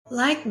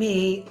Like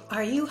me,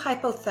 are you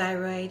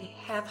hypothyroid,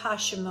 have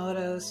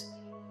Hashimoto's,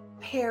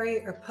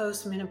 peri or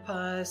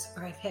postmenopause,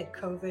 or I've had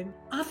COVID?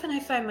 Often I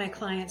find my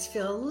clients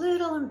feel a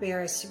little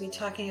embarrassed to be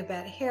talking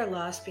about hair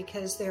loss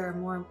because there are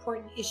more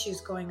important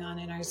issues going on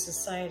in our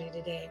society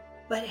today.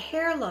 But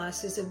hair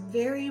loss is a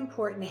very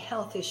important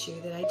health issue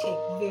that I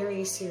take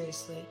very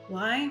seriously.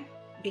 Why?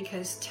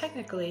 Because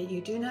technically you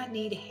do not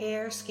need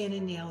hair, skin,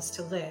 and nails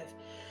to live,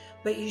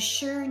 but you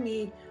sure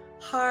need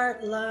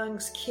heart,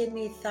 lungs,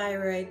 kidney,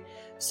 thyroid.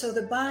 So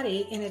the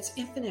body, in its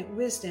infinite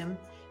wisdom,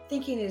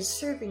 thinking it is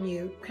serving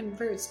you,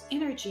 converts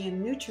energy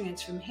and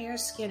nutrients from hair,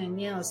 skin, and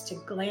nails to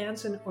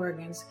glands and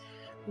organs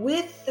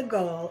with the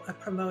goal of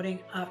promoting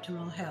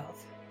optimal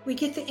health. We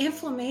get the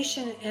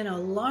inflammation and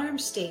alarm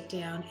state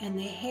down, and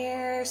the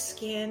hair,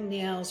 skin,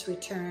 nails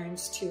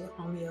returns to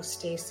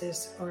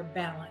homeostasis or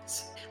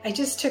balance. I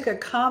just took a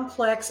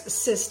complex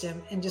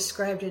system and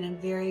described it in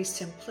very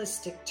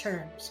simplistic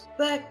terms.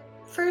 But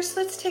first,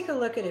 let's take a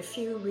look at a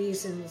few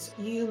reasons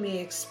you may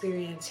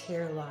experience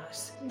hair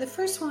loss. The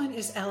first one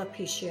is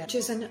alopecia, which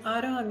is an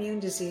autoimmune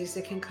disease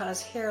that can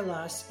cause hair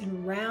loss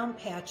in round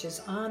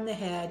patches on the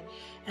head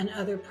and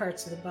other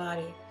parts of the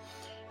body.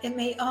 It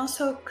may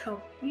also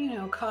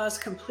cause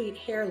complete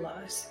hair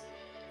loss.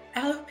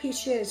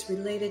 Alopecia is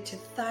related to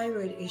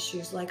thyroid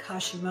issues like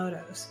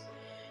Hashimoto's.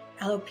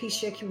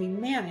 Alopecia can be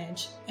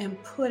managed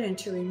and put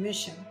into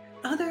remission.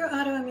 Other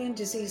autoimmune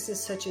diseases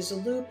such as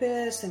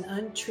lupus and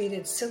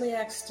untreated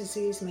celiac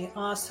disease may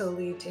also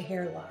lead to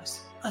hair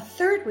loss. A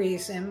third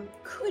reason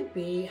could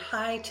be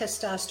high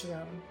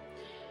testosterone.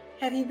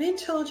 Have you been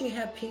told you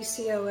have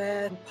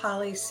PCOS,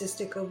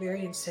 polycystic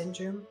ovarian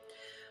syndrome,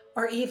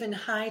 or even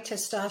high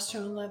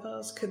testosterone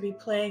levels could be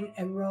playing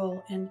a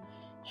role in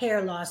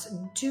hair loss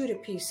due to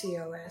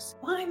PCOS?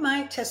 Why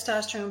might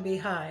testosterone be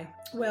high?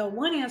 Well,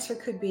 one answer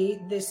could be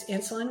this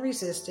insulin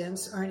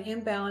resistance or an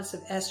imbalance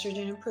of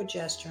estrogen and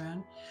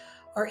progesterone,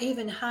 or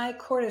even high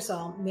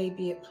cortisol may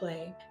be at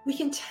play. We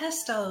can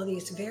test all of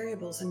these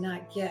variables and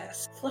not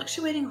guess.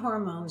 Fluctuating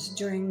hormones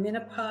during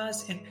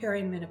menopause and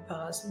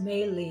perimenopause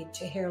may lead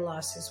to hair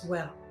loss as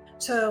well.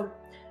 So,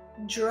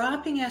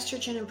 dropping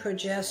estrogen and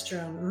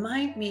progesterone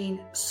might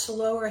mean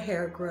slower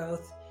hair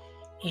growth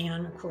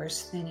and, of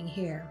course, thinning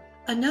hair.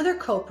 Another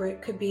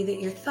culprit could be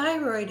that your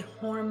thyroid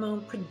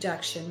hormone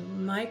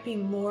production might be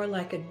more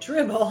like a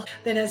dribble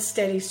than a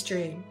steady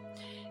stream.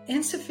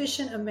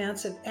 Insufficient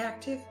amounts of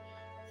active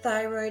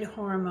thyroid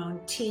hormone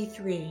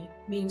T3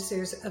 means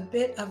there's a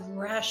bit of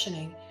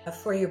rationing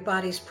for your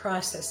body's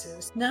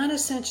processes.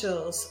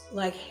 Non-essentials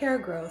like hair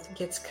growth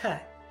gets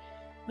cut.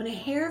 When a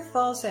hair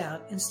falls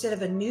out, instead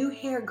of a new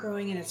hair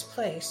growing in its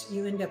place,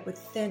 you end up with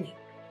thinning.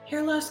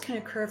 Hair loss can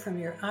occur from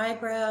your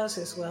eyebrows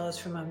as well as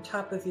from on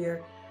top of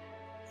your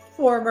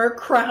former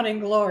crowning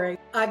glory.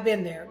 I've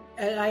been there,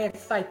 and I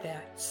fight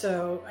that.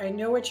 So I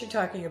know what you're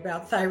talking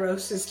about, thyro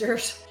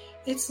sisters.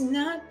 It's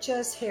not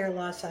just hair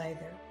loss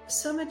either.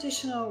 Some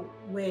additional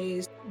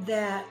ways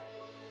that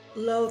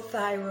low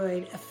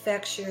thyroid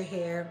affects your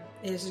hair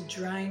is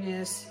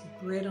dryness,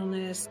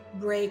 brittleness,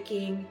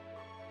 breaking,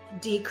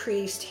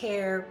 decreased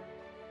hair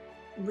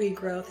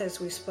regrowth, as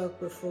we spoke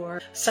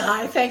before.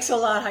 Sigh, thanks a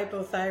lot,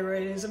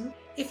 hypothyroidism.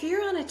 If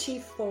you're on a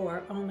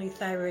T4 only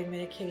thyroid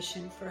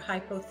medication for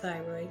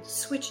hypothyroid,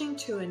 switching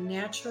to a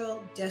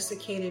natural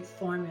desiccated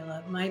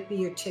formula might be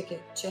your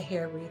ticket to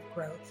hair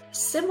regrowth.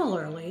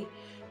 Similarly,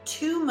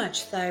 too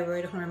much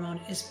thyroid hormone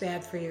is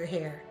bad for your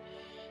hair.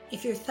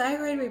 If your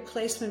thyroid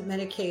replacement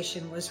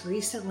medication was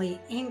recently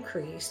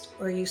increased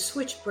or you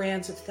switch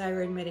brands of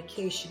thyroid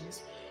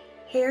medications,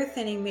 hair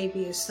thinning may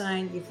be a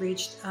sign you've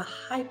reached a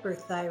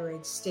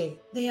hyperthyroid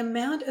state. The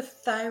amount of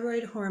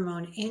thyroid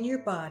hormone in your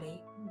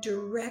body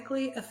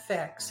directly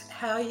affects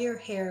how your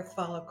hair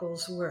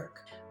follicles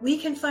work. We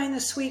can find the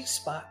sweet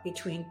spot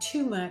between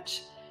too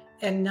much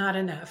and not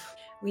enough.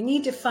 We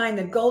need to find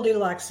the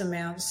Goldilocks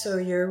amount so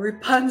your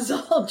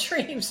Rapunzel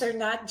dreams are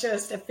not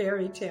just a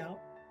fairy tale.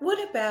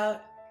 What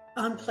about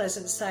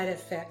unpleasant side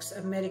effects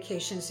of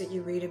medications that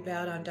you read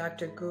about on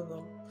Dr.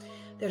 Google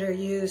that are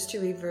used to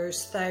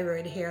reverse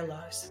thyroid hair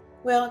loss?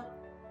 Well,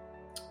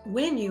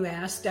 when you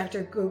ask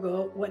Dr.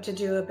 Google what to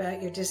do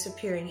about your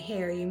disappearing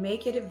hair, you may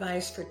get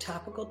advice for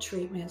topical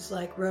treatments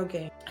like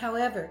Rogaine.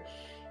 However,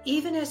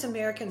 even as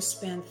Americans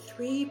spend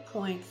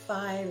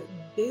 $3.5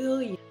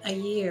 billion a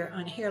year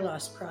on hair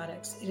loss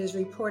products, it is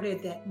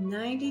reported that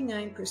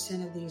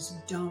 99% of these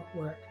don't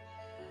work.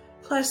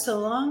 Plus, the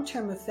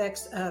long-term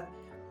effects of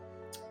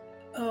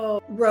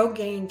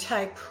Rogaine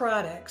type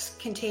products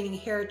containing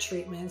hair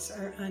treatments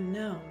are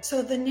unknown.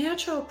 So the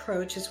natural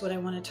approach is what I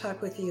want to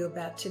talk with you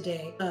about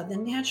today. The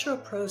natural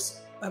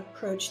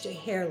approach to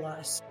hair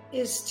loss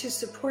is to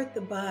support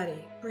the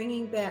body,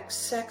 bringing back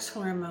sex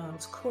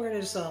hormones,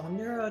 cortisol,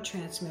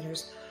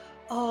 neurotransmitters,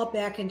 all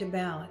back into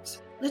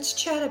balance. Let's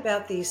chat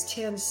about these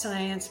 10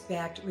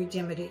 science-backed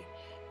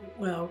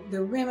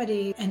the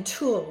remedy and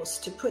tools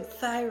to put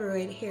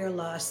thyroid hair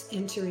loss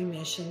into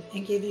remission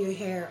and give your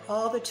hair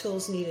all the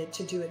tools needed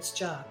to do its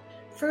job.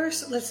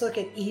 First, let's look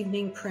at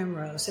evening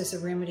primrose as a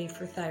remedy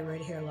for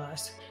thyroid hair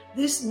loss.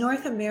 This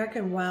North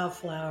American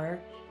wildflower,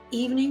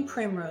 evening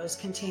primrose,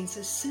 contains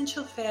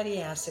essential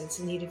fatty acids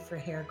needed for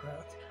hair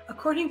growth.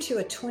 According to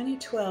a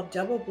 2012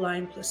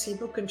 double-blind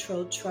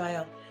placebo-controlled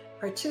trial,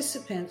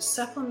 participants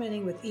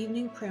supplementing with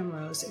evening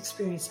primrose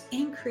experienced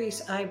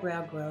increased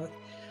eyebrow growth,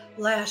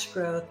 lash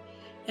growth,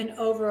 and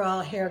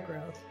overall hair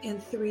growth in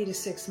 3 to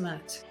 6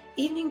 months.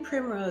 Evening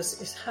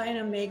primrose is high in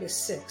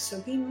omega-6,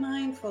 so be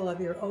mindful of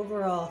your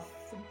overall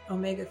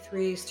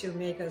omega-3s to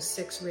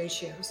omega-6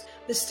 ratios.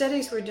 The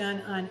studies were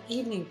done on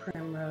evening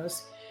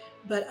primrose,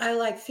 but I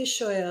like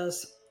fish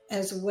oils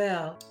as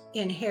well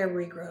in hair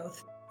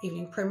regrowth.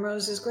 Evening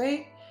primrose is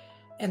great,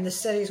 and the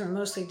studies were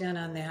mostly done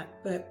on that.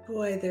 But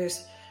boy,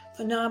 there's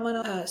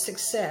phenomenal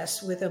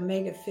success with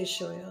omega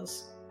fish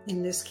oils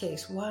in this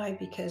case. Why?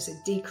 Because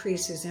it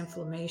decreases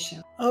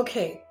inflammation.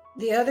 Okay,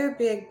 the other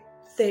big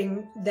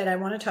thing that I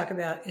want to talk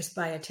about is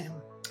biotin.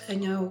 I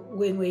know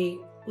when we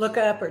look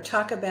up or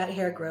talk about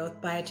hair growth,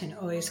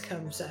 biotin always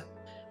comes up.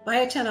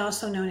 Biotin,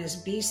 also known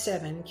as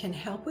B7, can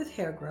help with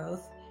hair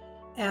growth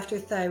after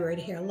thyroid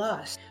hair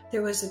loss.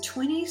 There was a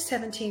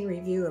 2017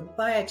 review of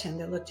biotin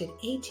that looked at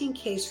 18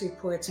 case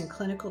reports and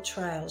clinical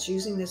trials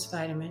using this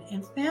vitamin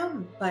and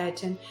found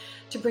biotin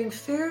to bring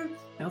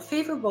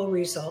favorable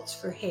results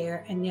for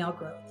hair and nail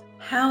growth.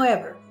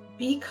 However,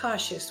 be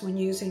cautious when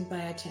using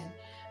biotin.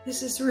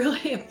 This is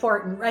really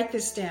important. Write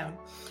this down.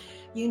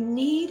 You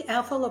need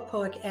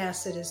alpha-lipoic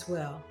acid as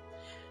well.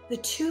 The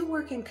two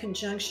work in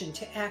conjunction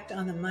to act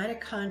on the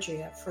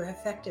mitochondria for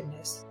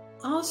effectiveness.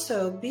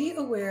 Also, be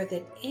aware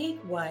that egg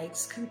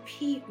whites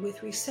compete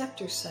with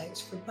receptor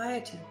sites for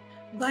biotin.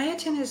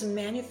 Biotin is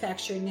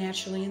manufactured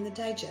naturally in the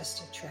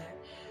digestive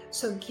tract,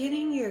 so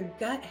getting your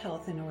gut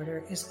health in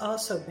order is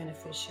also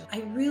beneficial.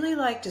 I really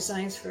like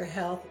Designs for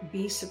Health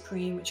B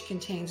Supreme, which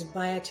contains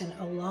biotin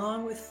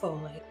along with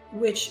folate,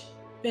 which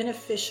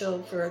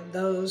beneficial for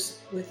those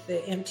with the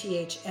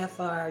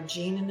MTHFR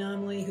gene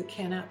anomaly who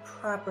cannot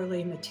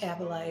properly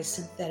metabolize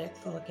synthetic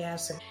folic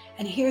acid.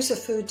 And here's a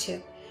food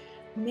tip.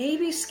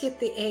 Maybe skip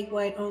the egg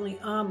white only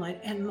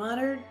omelet and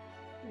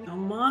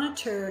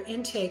monitor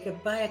intake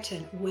of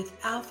biotin with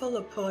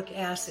alpha-lipoic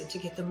acid to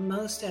get the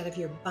most out of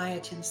your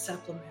biotin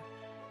supplement.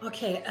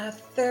 Okay, a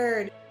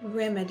third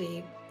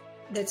remedy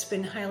that's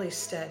been highly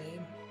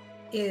studied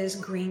is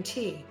green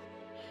tea.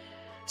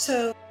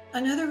 So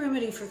another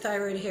remedy for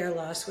thyroid hair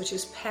loss, which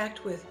is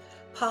packed with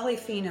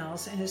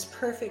polyphenols and is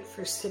perfect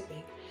for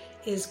sipping,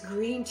 is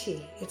green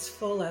tea. It's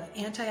full of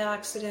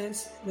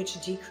antioxidants,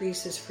 which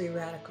decreases free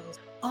radicals.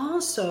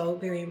 Also,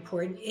 very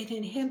important, it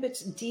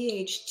inhibits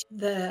DHT,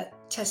 the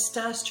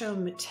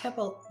testosterone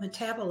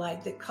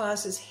metabolite that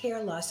causes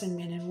hair loss in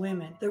men and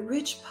women. The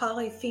rich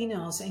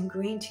polyphenols in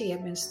green tea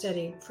have been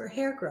studied for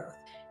hair growth.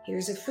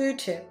 Here's a food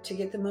tip. To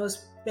get the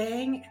most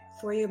bang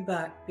for your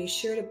buck, be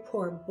sure to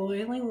pour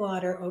boiling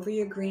water over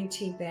your green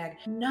tea bag,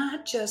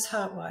 not just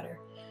hot water.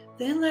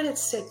 Then let it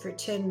sit for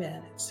 10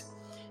 minutes.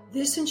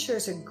 This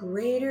ensures a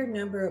greater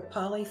number of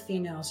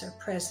polyphenols are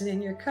present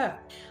in your cup.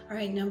 All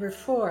right, number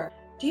 4.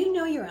 Do you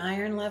know your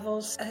iron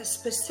levels?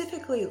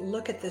 Specifically,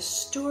 look at the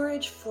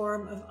storage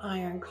form of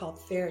iron called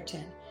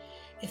ferritin.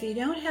 If you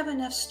don't have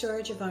enough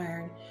storage of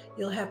iron,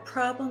 you'll have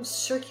problems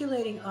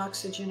circulating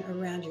oxygen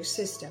around your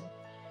system.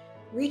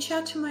 Reach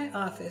out to my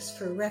office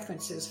for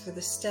references for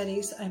the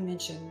studies I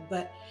mentioned,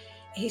 but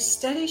a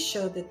study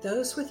showed that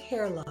those with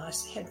hair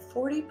loss had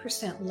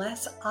 40%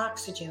 less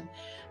oxygen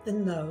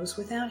than those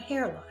without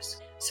hair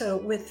loss. So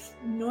with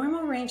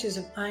normal ranges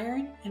of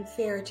iron and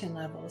ferritin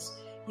levels,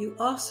 you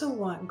also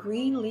want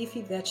green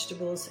leafy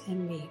vegetables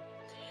and meat.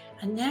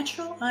 A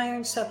natural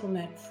iron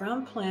supplement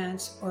from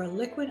plants or a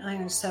liquid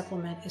iron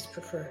supplement is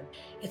preferred.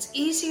 It's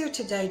easier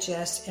to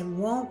digest and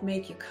won't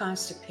make you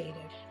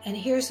constipated. And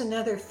here's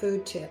another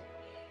food tip.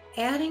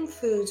 Adding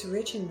foods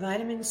rich in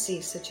vitamin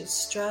C, such as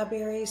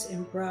strawberries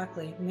and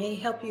broccoli, may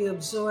help you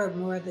absorb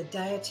more of the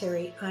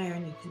dietary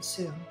iron you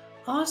consume.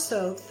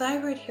 Also,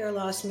 thyroid hair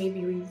loss may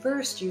be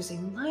reversed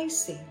using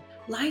lysine.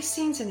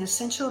 Lysine is an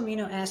essential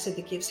amino acid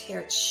that gives hair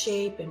its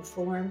shape and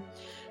form.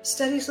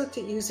 Studies looked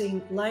at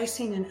using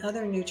lysine and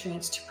other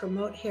nutrients to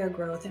promote hair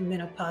growth in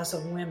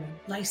menopausal women.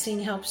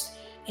 Lysine helps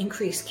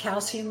increase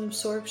calcium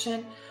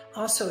absorption.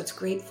 Also, it's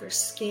great for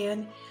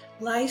skin.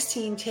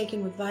 Lysine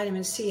taken with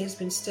vitamin C has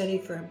been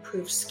studied for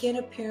improved skin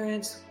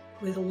appearance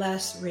with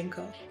less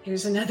wrinkle.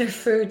 Here's another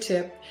food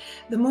tip.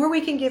 The more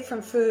we can get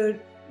from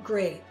food,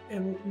 great.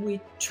 And we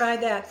try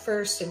that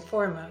first and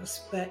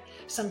foremost, but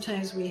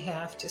sometimes we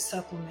have to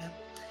supplement.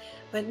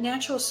 But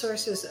natural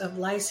sources of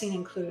lysine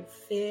include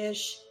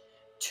fish,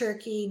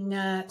 turkey,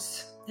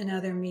 nuts, and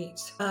other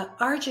meats.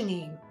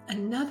 Arginine,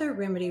 another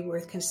remedy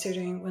worth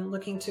considering when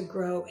looking to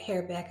grow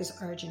hair back, is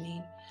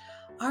arginine.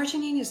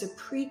 Arginine is a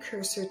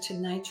precursor to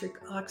nitric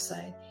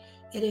oxide.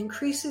 It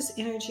increases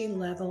energy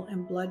level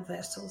in blood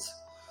vessels.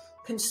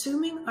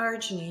 Consuming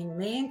arginine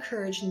may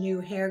encourage new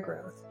hair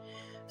growth.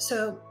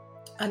 So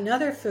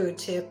another food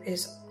tip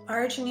is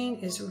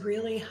arginine is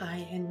really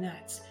high in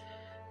nuts,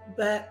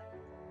 but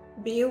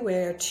be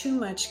aware too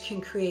much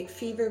can create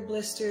fever,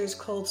 blisters,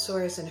 cold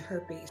sores, and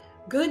herpes.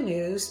 Good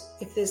news,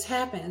 if this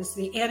happens,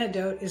 the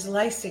antidote is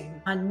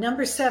lysine. On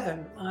number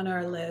 7 on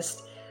our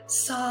list,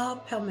 saw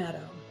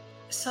palmetto.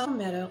 Saw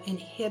palmetto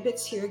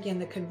inhibits, here again,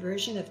 the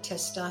conversion of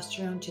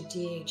testosterone to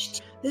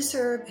DHT. This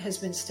herb has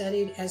been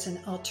studied as an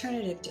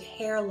alternative to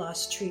hair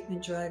loss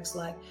treatment drugs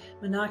like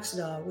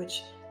minoxidil,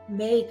 which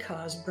may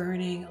cause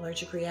burning,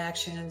 allergic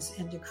reactions,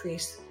 and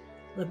decrease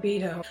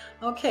libido.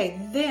 Okay,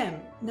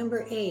 then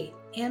number 8,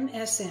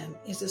 MSM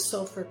is a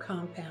sulfur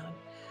compound.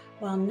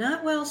 While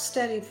not well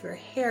studied for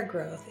hair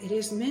growth, it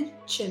is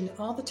mentioned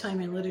all the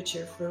time in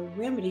literature for a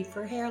remedy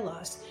for hair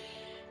loss,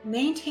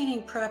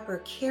 maintaining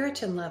proper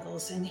keratin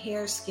levels in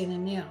hair, skin,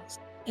 and nails.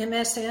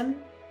 MSM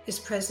is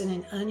present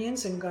in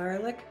onions and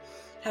garlic.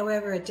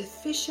 However, a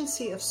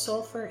deficiency of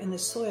sulfur in the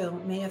soil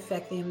may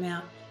affect the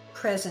amount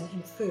present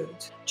in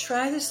foods.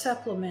 Try the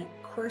supplement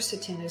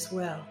quercetin as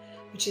well,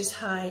 which is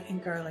high in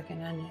garlic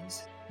and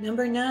onions.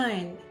 Number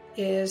 9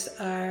 is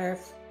our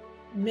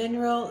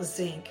mineral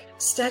zinc.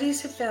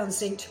 Studies have found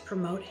zinc to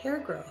promote hair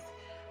growth.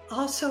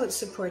 Also, it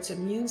supports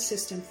immune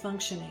system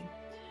functioning.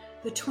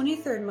 The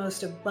 23rd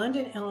most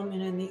abundant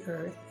element in the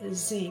earth,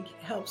 zinc,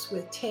 helps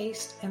with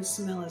taste and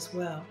smell as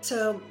well.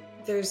 So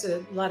there's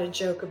a lot of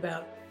joke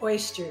about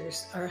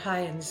oysters are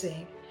high in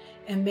zinc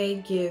and may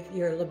give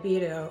your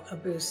libido a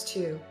boost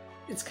too.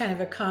 It's kind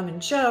of a common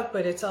joke,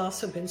 but it's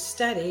also been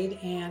studied,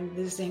 and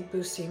the zinc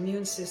boosts the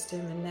immune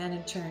system, and that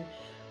in turn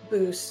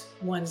boosts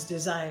one's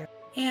desire.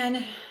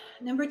 And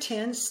number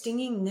 10,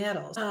 stinging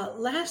nettles.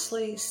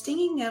 Lastly,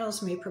 stinging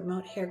nettles may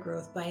promote hair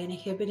growth by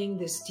inhibiting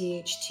this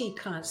DHT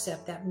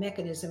concept, that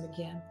mechanism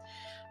again.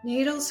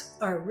 Nettles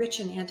are rich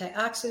in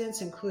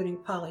antioxidants, including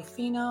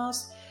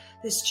polyphenols.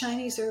 This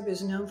Chinese herb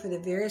is known for the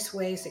various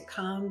ways it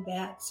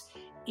combats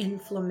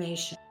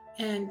inflammation.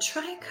 And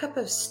try a cup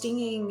of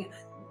stinging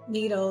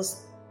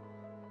needles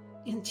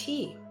in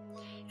tea.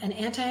 An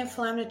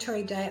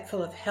anti-inflammatory diet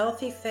full of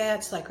healthy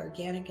fats like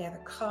organic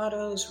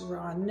avocados,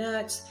 raw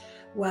nuts,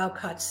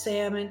 wild-caught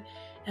salmon,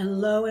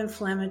 and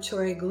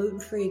low-inflammatory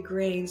gluten-free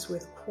grains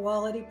with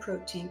quality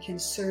protein can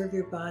serve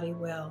your body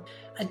well.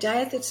 A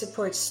diet that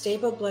supports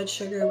stable blood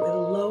sugar with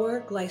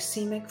lower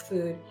glycemic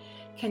food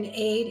can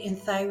aid in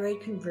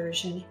thyroid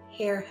conversion,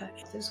 hair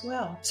health as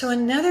well. So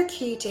another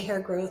key to hair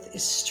growth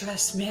is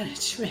stress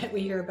management.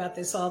 We hear about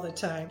this all the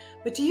time.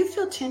 But do you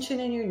feel tension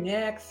in your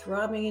neck,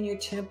 throbbing in your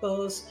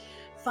temples?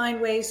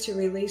 Find ways to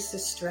release the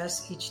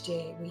stress each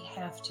day. We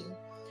have to.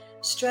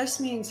 Stress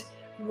means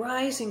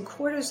rising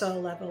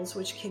cortisol levels,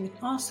 which can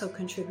also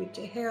contribute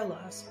to hair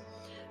loss.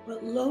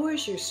 What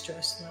lowers your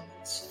stress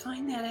levels?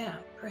 Find that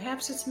out.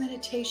 Perhaps it's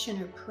meditation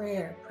or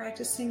prayer,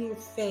 practicing your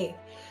faith,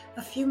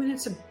 a few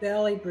minutes of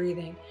belly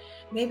breathing.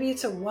 Maybe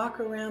it's a walk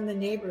around the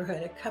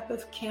neighborhood, a cup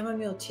of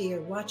chamomile tea,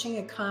 or watching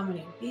a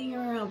comedy, being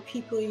around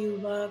people you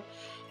love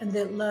and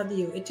that love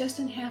you. It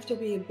doesn't have to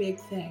be a big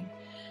thing,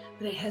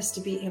 but it has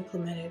to be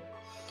implemented.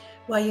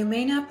 While you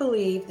may not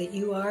believe that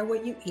you are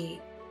what you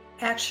eat,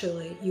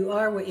 actually, you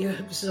are what you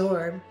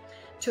absorb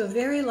to a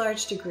very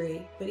large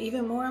degree, but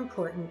even more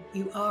important,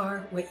 you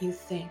are what you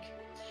think.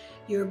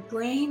 Your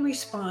brain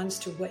responds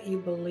to what you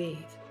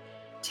believe.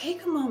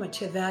 Take a moment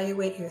to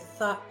evaluate your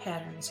thought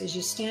patterns as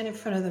you stand in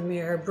front of the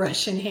mirror,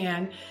 brush in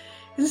hand.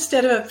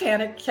 Instead of a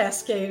panic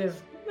cascade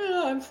of,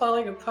 oh, I'm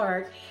falling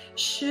apart,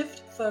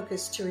 shift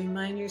focus to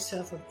remind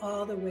yourself of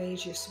all the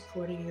ways you're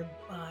supporting your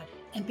body.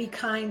 And be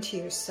kind to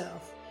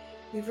yourself.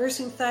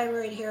 Reversing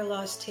thyroid hair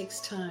loss takes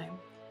time.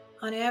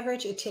 On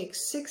average, it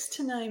takes 6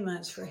 to 9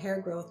 months for hair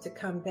growth to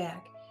come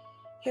back.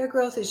 Hair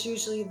growth is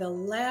usually the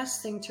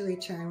last thing to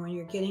return when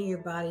you're getting your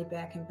body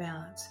back in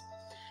balance.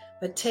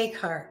 But take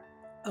heart.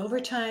 Over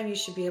time, you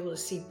should be able to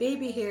see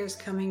baby hairs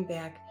coming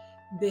back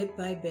bit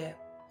by bit.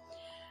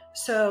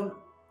 So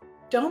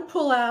don't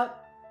pull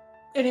out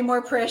any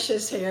more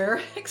precious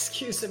hair,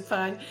 excuse the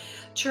pun,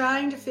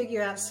 trying to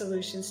figure out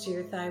solutions to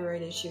your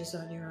thyroid issues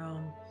on your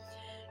own.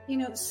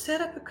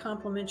 Set up a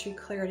complimentary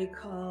clarity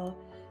call,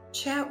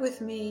 chat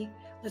with me.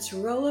 Let's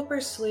roll up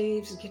our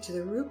sleeves and get to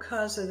the root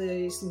cause of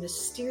these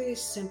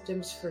mysterious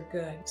symptoms for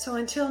good. So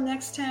until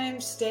next time,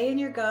 stay in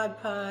your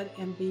God pod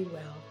and be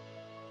well.